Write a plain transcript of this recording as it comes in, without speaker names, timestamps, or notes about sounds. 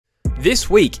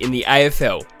This week in the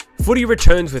AFL, footy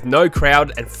returns with no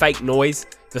crowd and fake noise,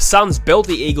 the SUNS belt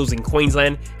the Eagles in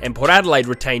Queensland, and Port Adelaide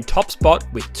retain top spot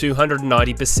with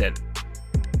 290%.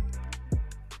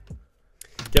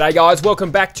 G'day guys, welcome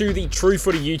back to the True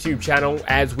Footy YouTube channel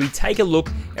as we take a look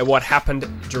at what happened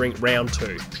during round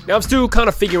 2. Now I'm still kind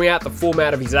of figuring out the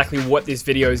format of exactly what this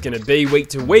video is going to be week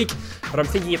to week, but I'm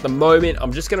thinking at the moment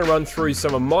I'm just going to run through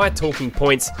some of my talking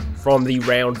points from the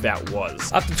round that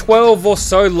was. After 12 or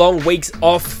so long weeks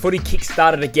off, footy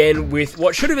kick-started again with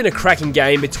what should have been a cracking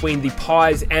game between the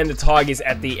Pies and the Tigers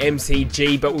at the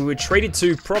MCG, but we were treated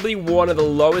to probably one of the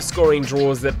lowest scoring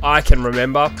draws that I can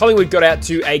remember. Collingwood got out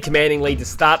to a commanding lead to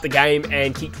start the game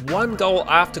and kicked one goal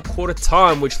after quarter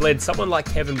time, which led someone like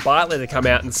Kevin Bartlett to come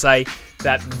out and say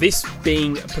that this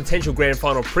being a potential grand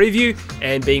final preview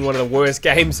and being one of the worst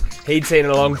games he'd seen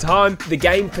in a long time, the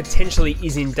game potentially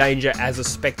is in danger as a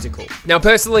spectacle. Now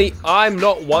personally, I'm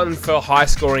not one for high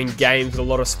scoring games with a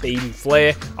lot of speed and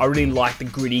flair. I really like the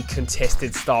gritty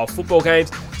contested style football games,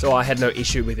 so I had no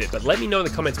issue with it. But let me know in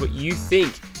the comments what you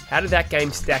think. How did that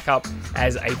game stack up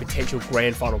as a potential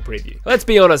grand final preview? Let's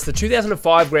be honest, the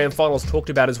 2005 grand finals talked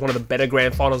about as one of the better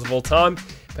grand finals of all time,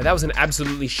 but that was an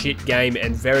absolutely shit game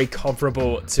and very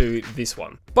comparable to this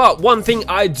one. But one thing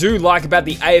I do like about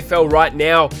the AFL right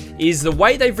now is the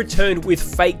way they've returned with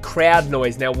fake crowd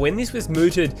noise. Now, when this was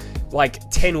mooted like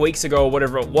 10 weeks ago or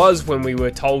whatever it was, when we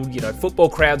were told, football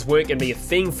crowds weren't going to be a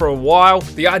thing for a while,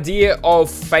 the idea of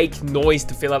fake noise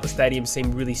to fill out the stadium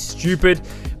seemed really stupid.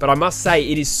 But I must say,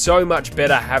 it is so much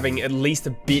better having at least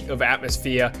a bit of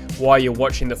atmosphere while you're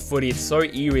watching the footy. It's so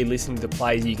eerie listening to the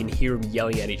players, you can hear them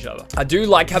yelling at each other. I do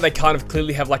like how they kind of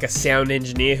clearly have like a sound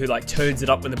engineer who like turns it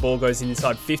up when the ball goes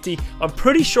inside 50. I'm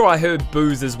pretty sure I heard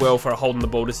boos as well for a holding the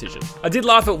ball decision. I did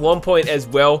laugh at one point as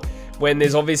well, when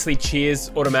there's obviously cheers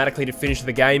automatically to finish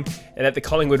the game, and at the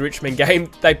Collingwood-Richmond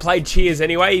game, they played cheers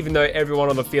anyway, even though everyone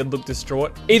on the field looked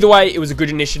distraught. Either way, it was a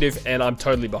good initiative, and I'm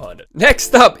totally behind it.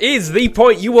 Next up is the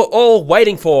point you were all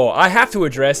waiting for. I have to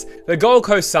address, the Gold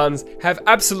Coast Suns have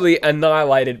absolutely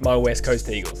annihilated my West Coast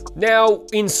Eagles. Now,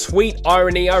 in sweet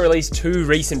irony, I released 2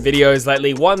 recent videos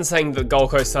lately, one saying that the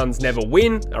Gold Coast Suns never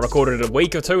win. I recorded it a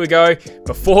week or 2 ago,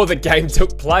 before the game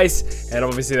took place, and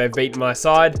obviously they've beaten my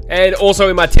side. And also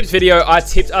in my tips video, I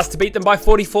tipped us to beat them by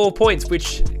 44 points,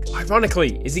 which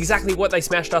ironically is exactly what they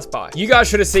smashed us by. You guys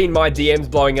should have seen my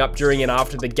DMs blowing up during and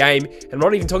after the game. And I'm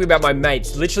not even talking about my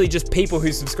mates, literally just people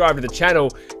who subscribe to the channel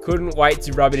couldn't wait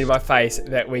to rub it in my face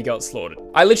that we got slaughtered.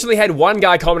 I literally had one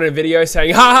guy comment in a video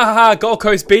saying, ha ha ha, Gold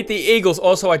Coast beat the Eagles,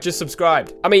 also I just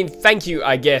subscribed. I mean, thank you,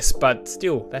 I guess, but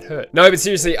still, that hurt. No, but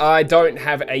seriously, I don't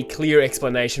have a clear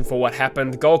explanation for what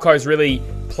happened. The Gold Coast really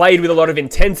played with a lot of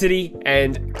intensity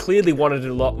and clearly wanted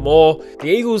it a lot more. The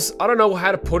Eagles, I don't know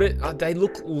how to put it, they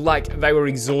look like they were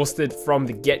exhausted from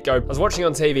the get-go. I was watching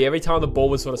on TV, every time the ball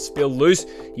was sort of spilled loose,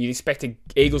 you'd expect an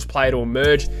Eagles player to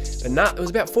emerge, but nah, it was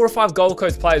about 4 or 5 Gold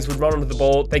Coast players would run onto the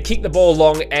ball, they kicked the ball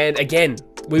long, and again,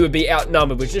 we would be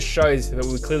outnumbered, which just shows that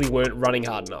we clearly weren't running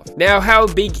hard enough. Now, how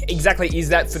big exactly is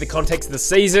that for the context of the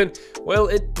season? Well,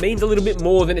 it means a little bit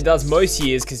more than it does most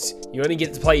years because you only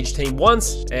get to play each team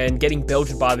once, and getting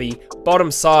belted by the bottom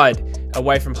side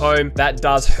away from home, that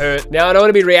does hurt. Now, I don't want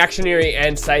to be reactionary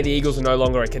and say the Eagles are no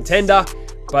longer a contender,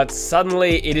 but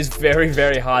suddenly it is very,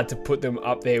 very hard to put them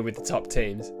up there with the top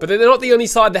teams. But they're not the only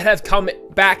side that have come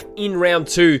back in round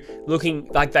 2 looking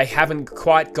like they haven't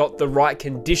quite got the right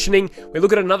conditioning. We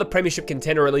look at another premiership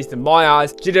contender, at least in my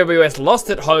eyes. GWS lost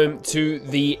at home to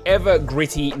the ever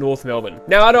gritty North Melbourne.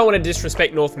 Now, I don't want to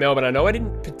disrespect North Melbourne. I know I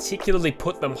didn't particularly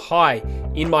put them high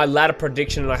in my ladder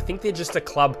prediction, and I think they're just a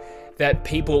club that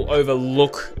people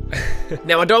overlook.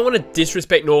 Now, I don't want to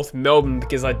disrespect North Melbourne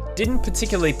because I didn't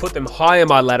particularly put them high in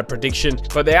my ladder prediction,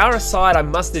 but they are a side, I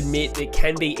must admit, it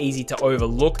can be easy to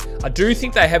overlook. I do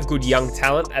think they have good young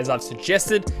talent, as I've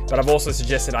suggested, but I've also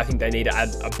suggested I think they need to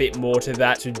add a bit more to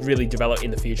that to really develop in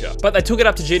the future. But they took it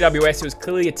up to GWS. It was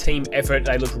clearly a team effort.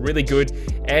 They looked really good,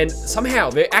 and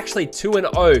somehow they're actually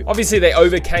 2-0. Obviously, they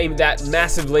overcame that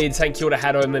massive lead St Kilda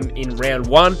had on them in round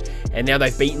 1, and now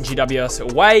they've beaten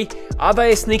GWS away. Are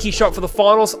they a sneaky shot for the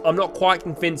finals? I'm not quite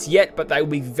convinced yet, but they will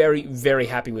be very, very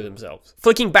happy with themselves.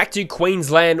 Flicking back to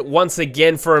Queensland once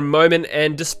again for a moment,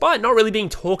 and despite not really being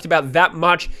talked about that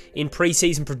much in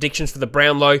pre-season predictions for the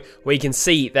Brownlow, we can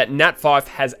see that Nat Fyfe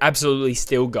has absolutely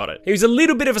still got it. He was a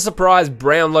little bit of a surprise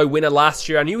Brownlow winner last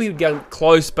year. I knew he would get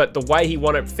close, but the way he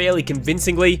won it fairly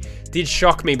convincingly did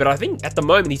shock me. But I think at the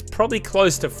moment he's probably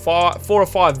close to 4 or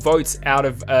 5 votes out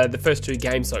of the first 2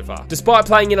 games so far. Despite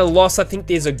playing in a loss, I think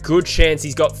there's a good good chance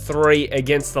he's got 3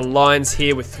 against the Lions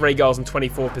here with 3 goals and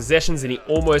 24 possessions, and he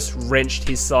almost wrenched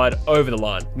his side over the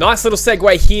line. Nice little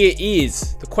segue here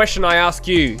is the question I ask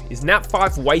you: is Nat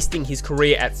Fyfe wasting his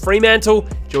career at Fremantle?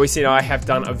 Joyce and I have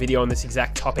done a video on this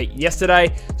exact topic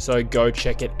yesterday, so go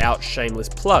check it out, shameless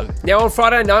plug. Now on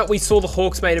Friday night, we saw the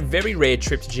Hawks made a very rare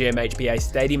trip to GMHBA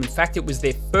Stadium. In fact, it was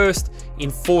their first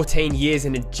in 14 years,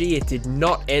 and gee, it did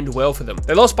not end well for them.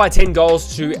 They lost by 10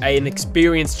 goals to an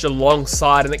experienced Geelong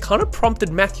side, and it kind of prompted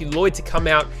Matthew Lloyd to come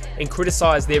out and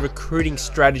criticise their recruiting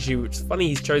strategy, which is funny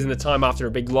he's chosen the time after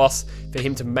a big loss for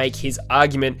him to make his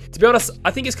argument. To be honest,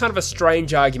 I think it's kind of a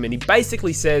strange argument. He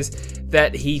basically says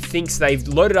that he thinks they've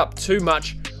loaded up too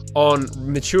much on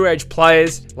mature age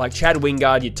players like Chad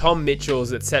Wingard, your Tom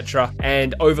Mitchells, etc.,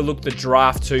 and overlooked the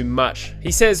draft too much.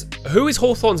 He says, who is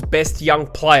Hawthorn's best young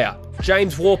player?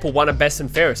 James Warple won a best and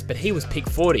fairest, but he was pick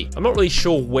 40. I'm not really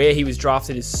sure where he was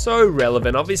drafted is so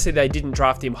relevant. Obviously, they didn't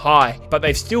draft him high, but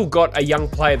they've still got a young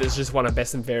player that's just won a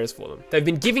best and fairest for them. They've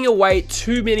been giving away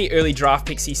too many early draft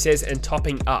picks, he says, and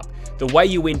topping up. The way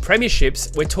you win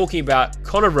premierships, we're talking about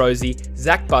Connor Rosie,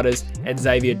 Zach Butters, and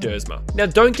Xavier Dersma. Now,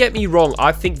 don't get me wrong,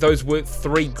 I think those were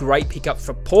 3 great pickups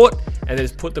for Port, and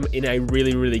has put them in a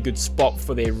really, really good spot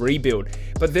for their rebuild.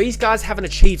 But these guys haven't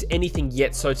achieved anything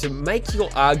yet, so to make your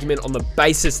argument on the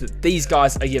basis that these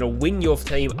guys are going to win your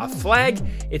team a flag,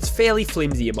 it's fairly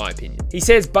flimsy in my opinion. He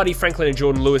says Buddy Franklin and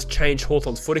Jordan Lewis changed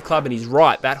Hawthorn's footy club, and he's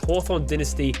right. That Hawthorn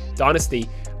dynasty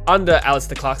under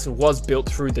Alistair Clarkson was built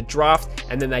through the draft,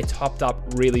 and then they topped up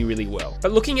really, really well.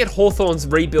 But looking at Hawthorn's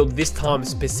rebuild this time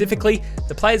specifically,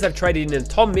 the players they've traded in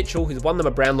Tom Mitchell, who's won them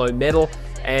a Brownlow medal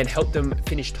and helped them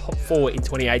finish top 4 in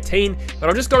 2018. But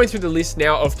I'm just going through the list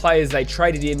now of players they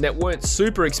traded in that weren't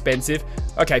super expensive.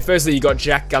 Okay, firstly, you got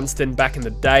Jack Gunston back in the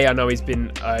day. I know he's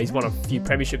won a few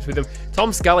premierships with them.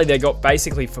 Tom Scully they got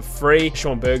basically for free.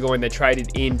 Sean Burgoyne they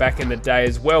traded in back in the day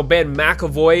as well. Ben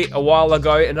McAvoy a while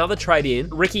ago, another trade in.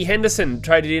 Ricky Henderson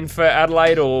traded in for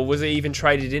Adelaide, or was he even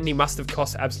traded in? He must have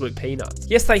cost absolute peanuts.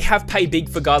 Yes, they have paid big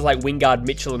for guys like Wingard,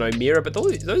 Mitchell, and O'Meara, but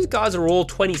those guys are all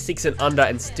 26 and under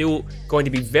and still going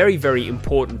to be very, very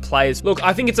important players. Look,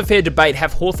 I think it's a fair debate.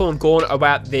 Have Hawthorn gone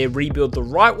about their rebuild the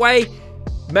right way?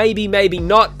 Maybe, maybe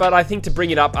not, but I think to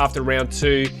bring it up after round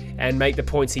 2 and make the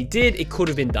points he did, it could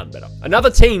have been done better. Another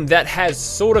team that has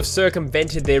sort of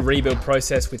circumvented their rebuild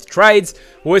process with trades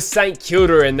was St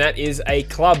Kilda, and that is a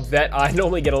club that I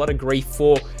normally get a lot of grief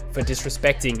for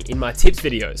disrespecting in my tips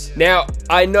videos. Now,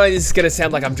 I know this is going to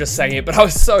sound like I'm just saying it, but I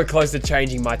was so close to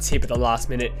changing my tip at the last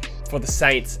minute for the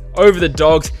Saints over the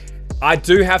Dogs. I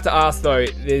do have to ask though,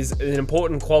 there's an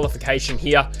important qualification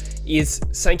here. Is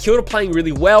St Kilda playing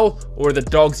really well, or are the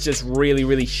Dogs just really,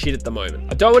 really shit at the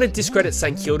moment? I don't want to discredit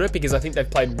St Kilda because I think they've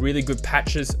played really good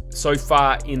patches so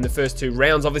far in the first 2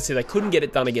 rounds. Obviously, they couldn't get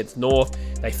it done against North.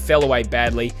 They fell away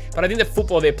badly, but I think the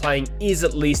football they're playing is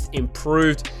at least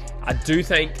improved. I do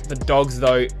think the Dogs,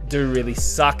 though, do really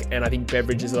suck, and I think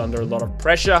Beveridge is under a lot of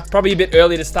pressure. Probably a bit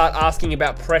early to start asking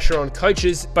about pressure on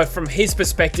coaches, but from his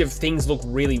perspective, things look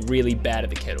really, really bad at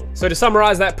the Kennel. So to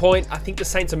summarize that point, I think the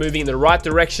Saints are moving in the right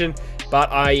direction, but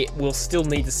I will still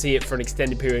need to see it for an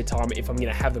extended period of time if I'm going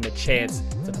to have them a chance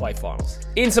to play finals.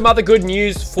 In some other good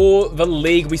news for the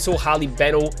league, we saw Harley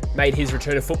Bennell made his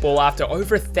return to football after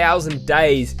over 1,000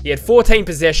 days. He had 14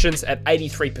 possessions at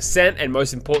 83%, and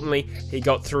most importantly, he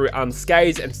got through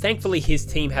unscathed, and thankfully his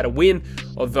team had a win,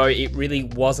 although it really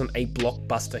wasn't a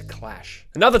blockbuster clash.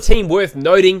 Another team worth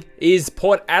noting is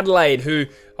Port Adelaide, who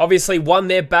obviously won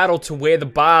their battle to wear the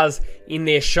bars in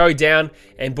their showdown,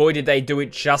 and boy did they do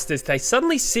it justice. They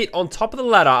suddenly sit on top of the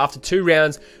ladder after 2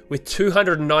 rounds with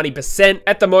 290%.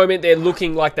 At the moment, they're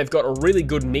looking like they've got a really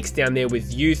good mix down there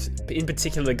with youth, in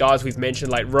particular the guys we've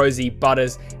mentioned like Rosie,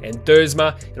 Butters, and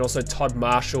Dersma, and also Todd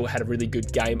Marshall had a really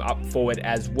good game up forward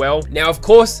as well. Now, of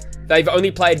course, they've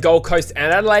only played Gold Coast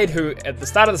and Adelaide, who at the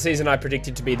start of the season I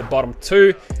predicted to be the bottom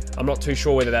 2. I'm not too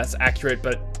sure whether that's accurate,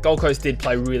 but Gold Coast did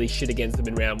play really shit against them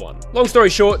in round 1. Long story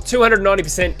short,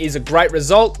 290% is a great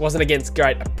result. Wasn't against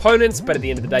great opponents, but at the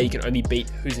end of the day, you can only beat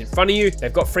who's in front of you.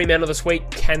 They've got Fremantle this week.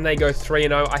 Can they go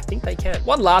 3-0? I think they can.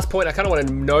 One last point I kind of want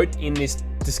to note in this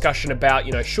discussion about,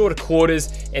 shorter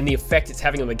quarters and the effect it's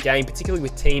having on the game, particularly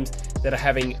with teams that are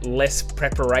having less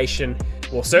preparation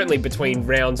well, certainly between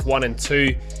rounds 1 and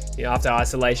 2. You know, after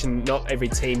isolation, not every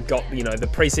team got, you know, the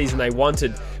preseason they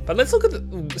wanted. But let's look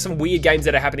at some weird games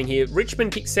that are happening here.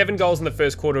 Richmond kicked 7 goals in the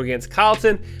first quarter against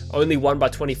Carlton, only won by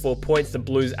 24 points. The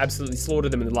Blues absolutely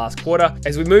slaughtered them in the last quarter.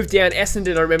 As we moved down,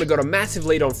 Essendon, I remember, got a massive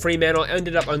lead on Fremantle,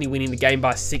 ended up only winning the game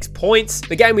by 6 points.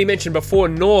 The game we mentioned before,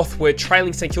 North, were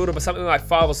trailing St Kilda by something like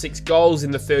 5 or 6 goals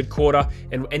in the third quarter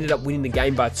and ended up winning the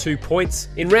game by 2 points.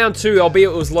 In round 2, albeit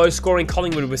it was low scoring,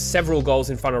 Collingwood was several goals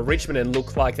in front of Richmond and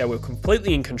looked like they were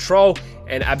completely in control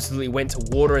and absolutely went to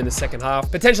water in the second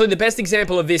half. Potentially the best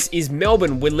example of this is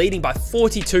Melbourne. We're leading by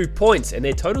 42 points and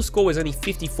their total score was only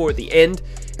 54 at the end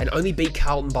and only beat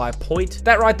Carlton by a point.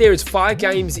 That right there is 5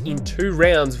 games in 2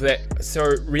 rounds that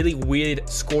so really weird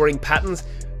scoring patterns.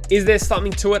 Is there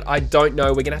something to it? I don't know.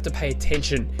 We're going to have to pay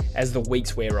attention as the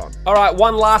weeks wear on. All right,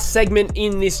 one last segment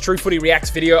in this True Footy Reacts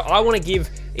video. I want to give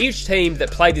each team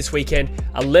that played this weekend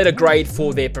a letter grade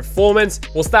for their performance.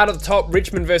 We'll start at the top,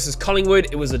 Richmond versus Collingwood.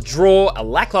 It was a draw, a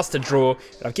lackluster draw,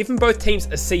 but I've given both teams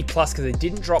a C+ because they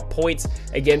didn't drop points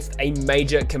against a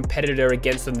major competitor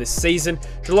against them this season.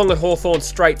 Geelong and Hawthorn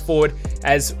straightforward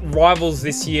as rivals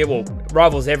this year, well,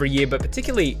 rivals every year, but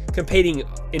particularly competing,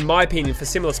 in my opinion, for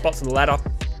similar spots on the ladder.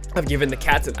 I've given the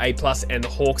Cats an A+ and the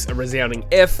Hawks a resounding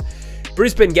F.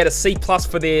 Brisbane get a C+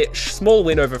 for their small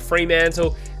win over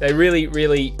Fremantle. They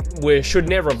really should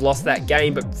never have lost that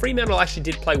game, but Fremantle actually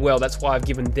did play well. That's why I've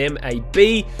given them a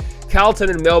B. Carlton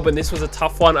and Melbourne, this was a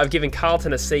tough one. I've given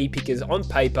Carlton a C because on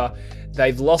paper,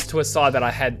 they've lost to a side that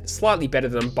I had slightly better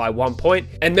than them by 1 point.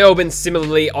 And Melbourne,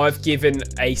 similarly, I've given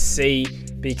a C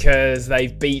because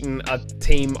they've beaten a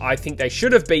team I think they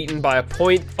should have beaten by a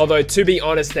point. Although, to be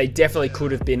honest, they definitely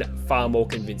could have been far more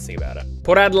convincing about it.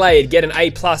 Port Adelaide get an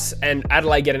A+ and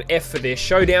Adelaide get an F for their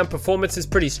showdown performances.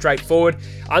 Pretty straightforward.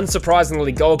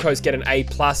 Unsurprisingly, Gold Coast get an A+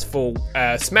 for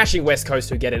smashing West Coast,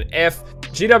 who get an F.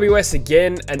 GWS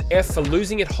again, an F for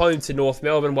losing at home to North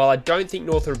Melbourne. While I don't think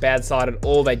North are a bad side at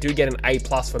all, they do get an A+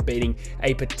 for beating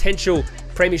a potential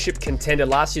premiership contender,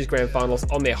 last year's grand finals,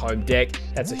 on their home deck.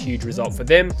 That's a huge result for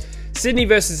them. Sydney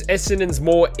versus Essendon's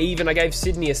more even. I gave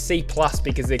Sydney a C+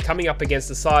 because they're coming up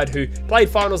against a side who played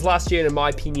finals last year, and in my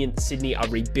opinion, Sydney are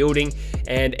rebuilding,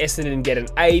 and Essendon get an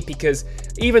A because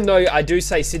even though I do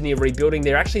say Sydney are rebuilding,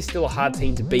 they're actually still a hard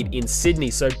team to beat in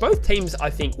Sydney. So both teams, I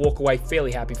think, walk away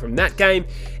fairly happy from that game.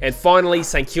 And finally,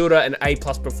 St Kilda, an A+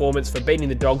 performance for beating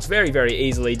the Dogs very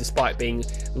easily, despite being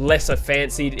lesser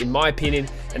fancied in my opinion.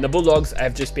 And the Bulldogs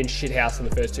have just been shithouse in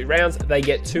the first 2 rounds. They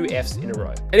get 2 Fs in a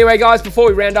row. Anyway, guys, before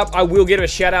we round up, I will give a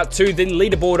shout out to the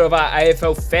leaderboard of our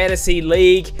AFL Fantasy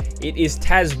League. It is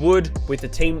Taz Wood with the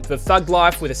team, the Thug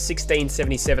Life, with a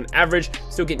 1677 average.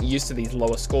 Still getting used to these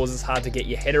lower scores. It's hard to get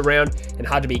your head around and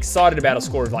hard to be excited about a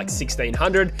score of like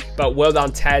 1600. But well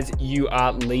done, Taz. You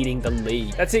are leading the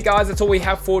league. That's it, guys. That's all we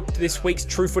have for this week's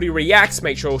True Footy Reacts.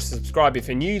 Make sure to subscribe if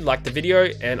you're new, like the video,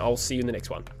 and I'll see you in the next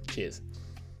one. Cheers.